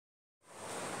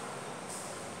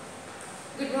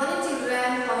Good morning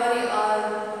children, how are you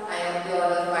all? I hope you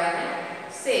all are fine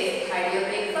and safe. Had your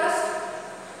breakfast?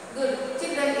 Good.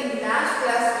 Children, in last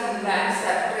class we learned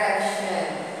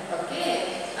subtraction.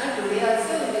 Okay? And today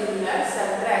also we will learn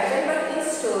subtraction but in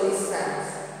story sums.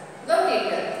 Got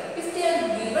it? If they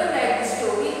are given like the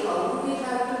story, how do we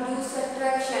have to do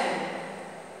subtraction?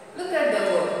 Look at the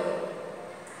board.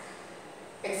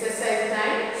 Exercise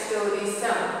time, story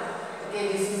sum. Okay,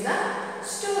 this is the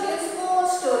story, a small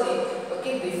story.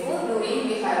 Okay, before doing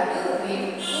we have to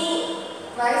read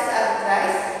twice or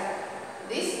thrice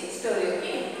this story.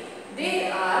 Okay,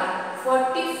 there are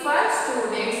 45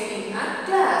 students in a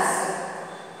class.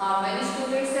 How many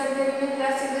students are there in a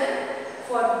class? Children?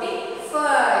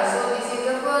 45. So this is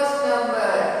the first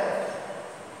number.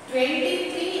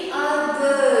 23 are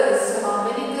girls. How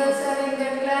many girls are in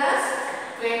that class?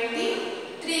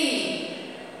 23.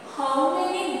 How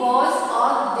many boys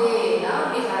are there? Now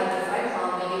we have to find how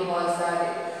many boys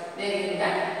are there in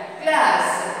that class.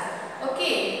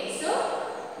 Okay, so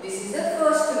this is the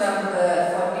first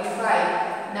number,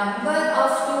 45. Number of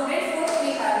students, first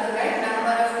we have to write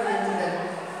number of students.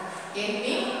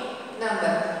 Any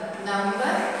number.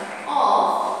 Number of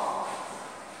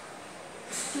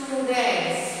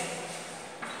students.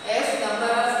 Yes, number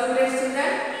of students,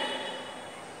 children.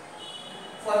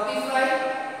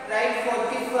 45. Write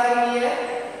 45 here.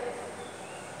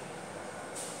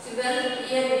 Children,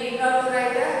 here we have to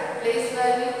write a place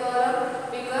value column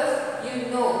because you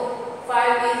know 5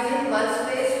 is in 1's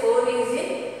place, 4 is in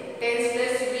 10's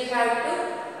place. We have to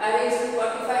arrange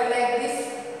 45 like this.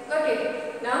 Got it?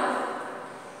 Now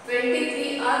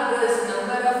 23 are girls.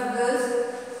 Number of girls.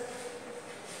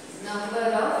 Number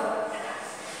of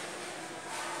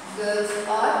girls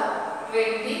are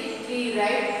 23.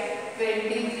 Right?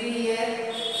 23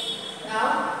 here. Now,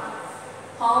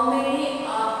 how many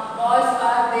boys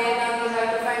are there? Now we have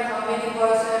to find how many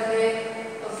boys are there.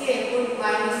 Okay, put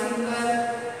minus symbol.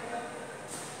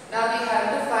 Now we have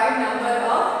to find number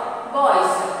of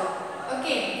boys.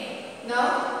 Okay,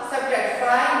 now subtract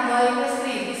 5 minus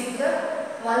 3. This is the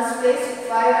 1's place.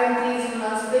 5 and 3 is in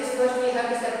 1's place. First we have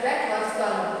to subtract 1's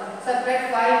column. Subtract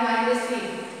 5 minus 3.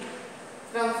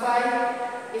 From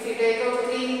 5, if you take out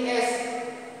 3, yes.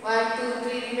 1, 2,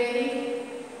 3 remaining.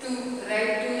 2,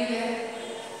 write 2 here.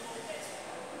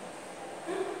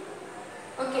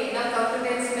 Okay, now come to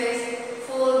 10's place.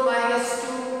 4 minus 2.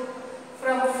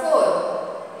 From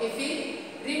 4, if we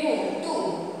remove 2,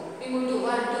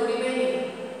 1, 2 remaining.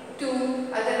 2,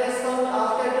 otherwise count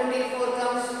after 24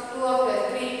 comes 2 after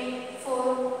 3,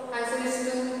 4. Answer is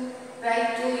 2. Write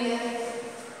 2 here.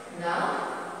 Now,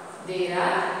 there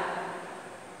are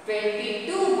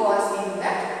 22 boys in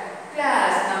that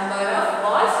class. Number of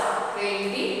boys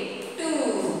 22.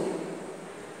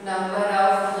 Number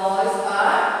of boys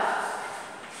are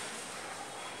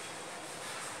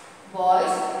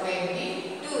boys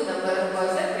 22. Number of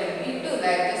boys are 22.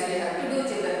 Like this we have to do,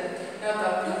 children. Now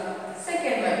come to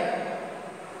second one.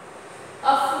 A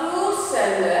fruit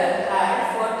seller had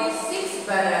 46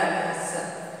 bananas.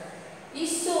 He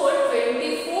sold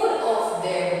 24 of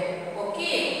them.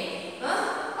 Okay.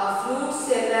 A fruit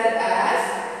seller has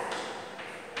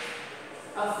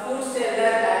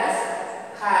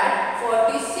had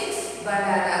 46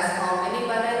 bananas. How many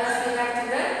bananas we have,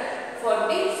 children?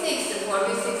 46.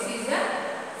 46 is the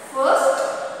first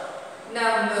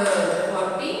number.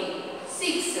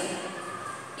 46.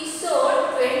 He sold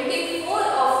 24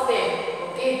 of them.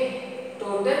 Okay.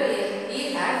 Total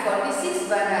he had 46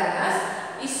 bananas.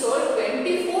 He sold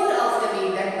 24 of them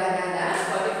in that bananas.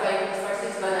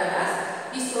 46 bananas.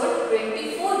 He sold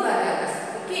 24 bananas.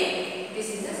 Okay. This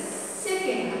is the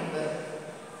second number.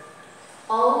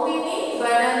 How many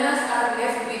bananas are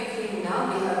left with him now?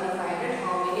 We have to find out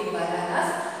how many bananas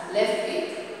left with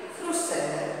fruit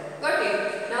seller. Got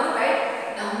it? Now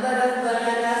write number of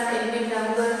bananas and the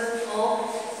numbers of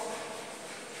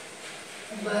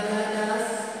bananas.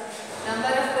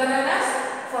 Number of bananas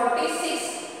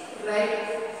 46. Write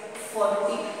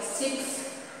 46.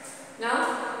 Now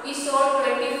he sold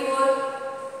 24.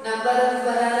 Number of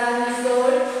bananas he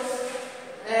sold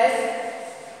as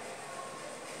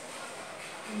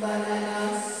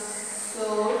bananas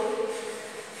sold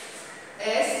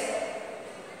as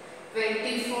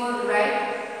 24. Right?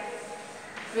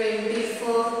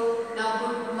 24. Now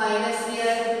put minus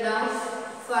here. Now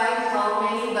find how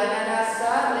many bananas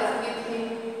are left with him.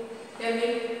 Tell me.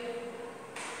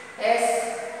 S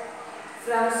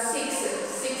from 6.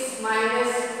 6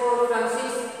 minus 4 from 6.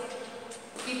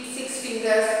 Keep 6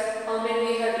 fingers. How many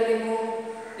we have to remove?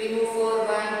 Remove 4.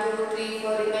 1, 2, 3,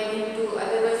 4 remaining 2.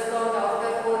 Otherwise count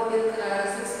after 4 till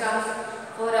 6 comes.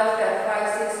 4 after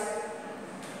 5, 6.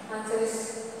 Answer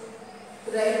is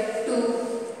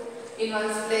in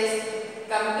one's place.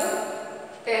 Come to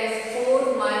tens.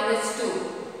 4 minus 2.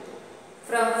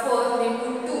 From 4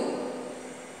 remove 2.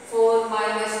 4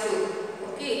 minus 2.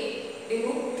 Okay.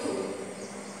 Remove 2.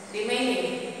 Remaining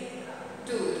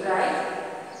 2. Right?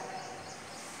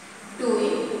 2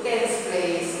 in tens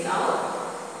place. Now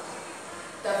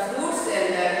the fruit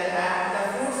seller had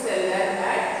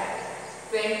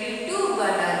 22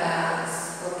 bananas.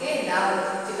 Okay. Now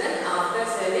children, after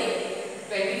selling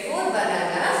 24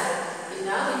 bananas,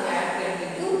 now we have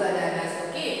 22 bananas.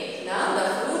 Okay. Now the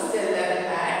fruit seller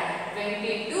had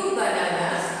 22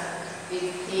 bananas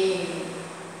with him.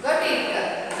 Got it?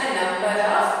 A number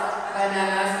of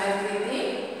bananas left with him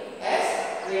as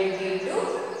 22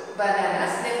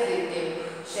 bananas left with him.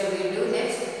 Shall we do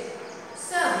next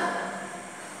sum?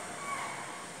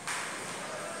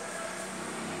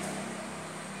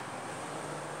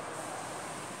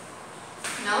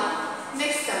 Now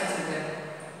next sum, children.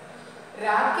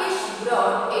 Rakesh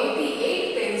brought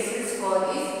 88 pencils for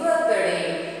his birthday.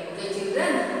 Okay,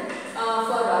 children,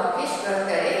 for Rakesh's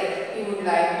birthday, he would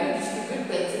like to distribute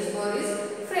pencils for his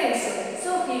friends.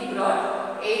 So he brought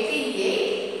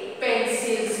 88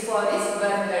 pencils for his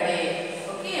birthday.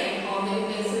 Okay, how many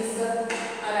pencils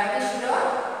Rakesh brought?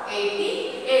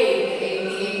 88.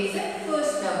 88 is the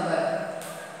first number.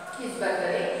 His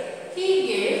birthday. He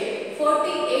gave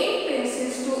 48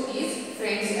 pencils to his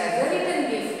friends as a return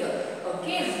gift.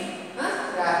 Okay,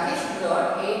 Rakesh brought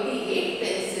 88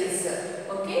 pencils.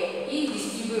 Okay, he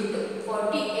distributed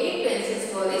 48 pencils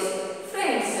for his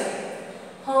friends.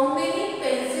 How many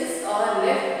pencils are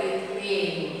left with him?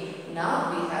 Now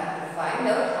we have to find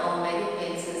out how many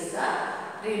pencils are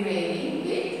remaining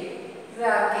with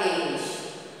Rakesh.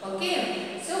 Okay,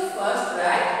 so first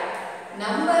write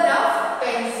number of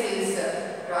pencils.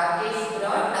 Rakesh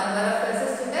brought number of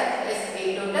pencils to that is a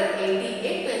total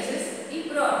 88 pencils he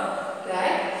brought.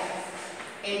 Right?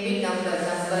 And with number of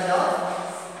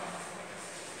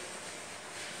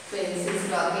pencils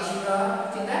Rakesh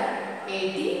brought to that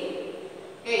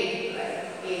 88. Right?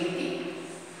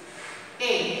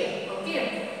 88. Okay.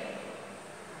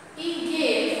 He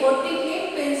gave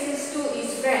 48 pencils to his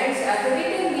friends as a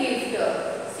return gift.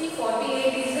 See,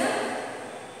 48 is the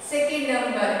second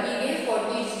number. He gave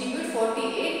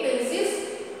 48 pencils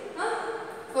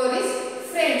for his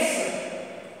friends.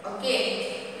 Okay.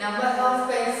 Number of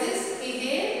pencils he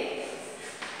gave.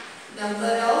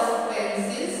 Number of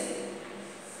pencils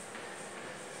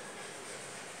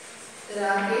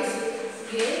Rakesh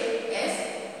gave as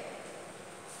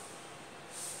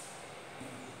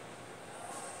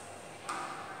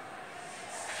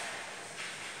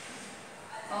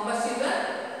how much you got?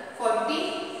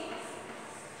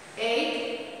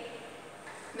 48.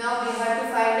 Now we have to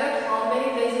find out how many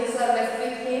pencils are left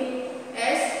with him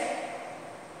as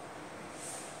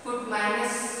put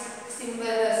minus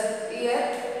symbol here.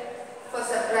 For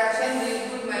subtraction we will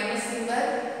put minus symbol.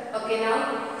 Okay, now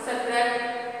subtract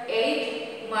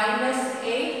 8 minus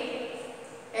 8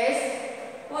 as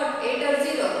what? 8 or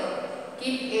 0?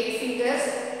 Keep 8 fingers.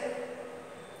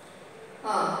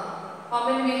 How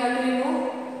many we have to remove?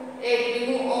 8.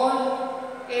 Remove all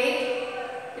 8.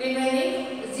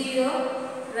 Remaining 0.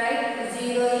 Write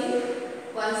 0 in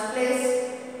one's place.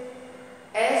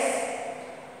 S.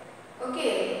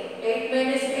 Okay. 8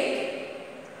 minus 8.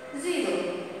 0.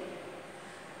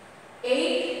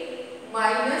 8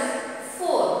 minus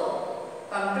 4.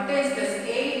 Come to tens plus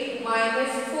 8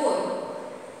 minus 4.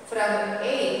 From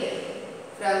 8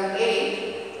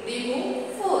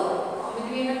 remove 4. How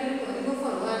many we have to remove? Remove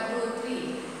 4. 1, 2,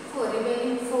 3, 4.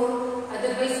 Remaining 4.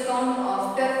 Otherwise count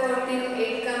after 14.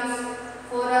 8 comes.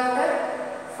 4 after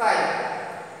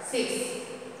 5. 6,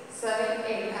 7,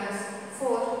 8 has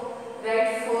 4.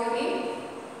 Write 4 in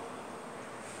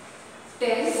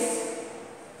tens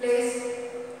place.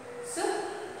 So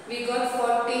we got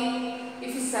 40. If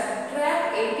you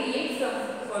subtract 88 from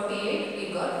 48, we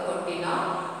got 40 now.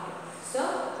 So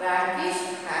Rakesh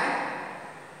had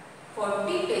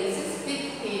 40 pencils with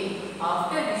him.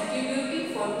 After distributing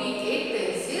 48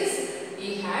 pencils, he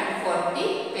had 40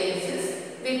 pencils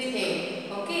with him.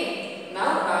 Okay. Now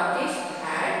Rakesh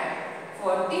had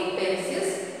 40 pencils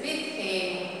with him.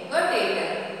 Got it?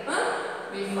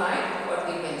 We find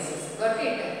 40 pencils. Got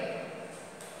it?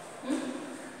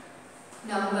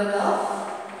 Number of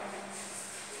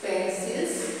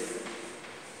pencils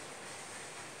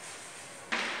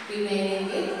remaining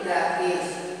with Rakesh.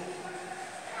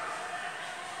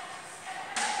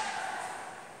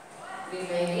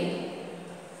 Remaining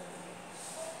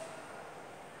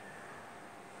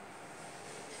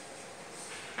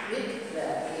with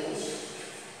Rakesh.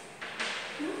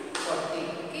 40.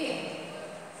 Okay.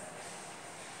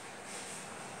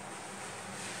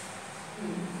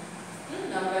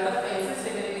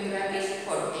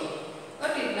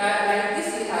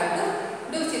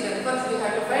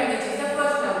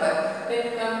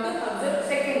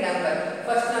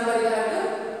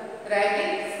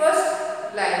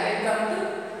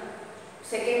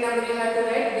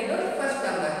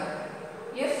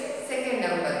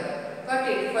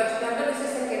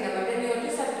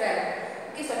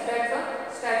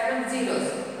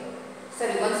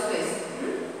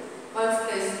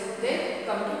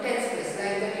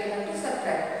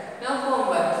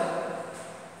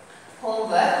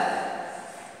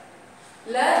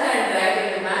 Learn